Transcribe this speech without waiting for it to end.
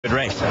Good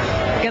race.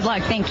 Good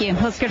luck. Thank you.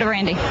 Let's go to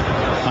Randy.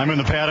 I'm in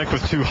the paddock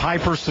with two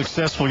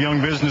hyper-successful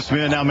young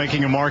businessmen now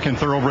making a mark in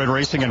thoroughbred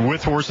racing and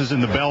with horses in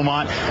the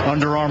Belmont.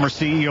 Under Armour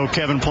CEO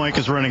Kevin Plank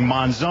is running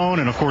Monzone,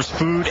 and, of course,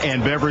 food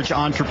and beverage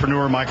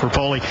entrepreneur Mike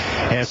Repole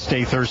has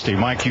Stay Thirsty.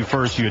 Mike, you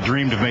first. You had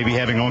dreamed of maybe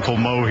having Uncle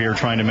Mo here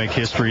trying to make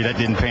history. That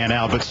didn't pan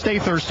out. But Stay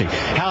Thirsty,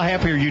 how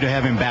happy are you to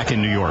have him back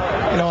in New York?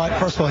 You know what?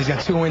 First of all, he's got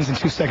 2 wins in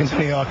 2 seconds in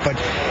New York. But,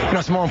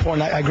 it's more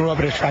important. I grew up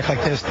at a track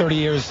like this, 30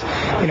 years,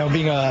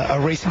 being a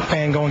racing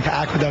fan, going to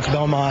Aqueduct,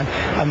 Belmont.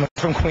 I'm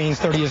from Queens,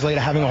 30 years later,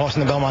 having a horse in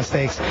the Belmont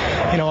Stakes.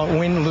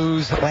 Win,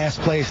 lose, last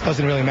place,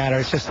 doesn't really matter.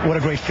 It's just what a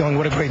great feeling,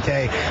 what a great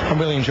day. I'm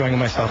really enjoying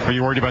myself. Are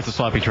you worried about the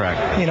sloppy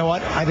track? You know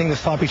what? I think the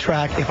sloppy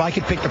track, if I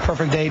could pick the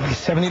perfect day, it'd be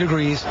 70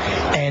 degrees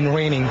and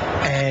raining,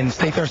 and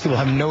Stay Thirsty will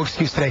have no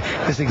excuse today.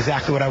 This is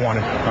exactly what I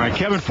wanted. All right,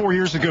 Kevin, 4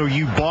 years ago,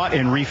 you bought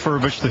and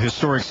refurbished the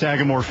historic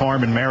Sagamore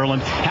Farm in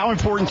Maryland. How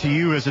important to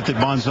you is it that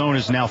Monzone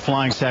is now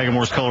flying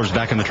Sagamore's colors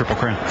back in the Triple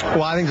Crown?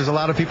 Well, I think there's a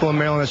lot of people in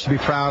Maryland that should be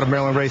proud of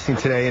Maryland racing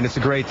today, and it's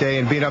a great day.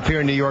 And being up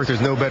here in New York,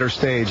 there's no better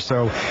stage.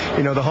 So,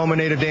 the home and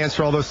native dance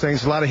for all those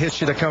things, a lot of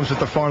history that comes with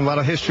the farm, a lot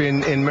of history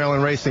in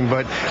Maryland racing,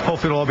 but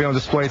hopefully it'll all be on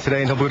display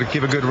today, and he'll be able to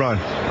give a good run.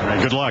 All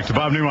right, good luck to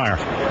Bob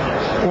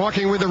Newmeyer.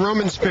 Walking with the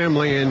Romans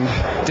family. And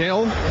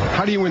Dale,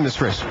 how do you win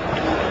this race?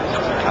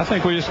 I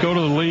think we just go to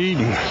the lead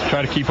and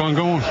try to keep on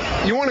going.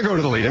 You want to go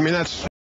to the lead. I mean, that's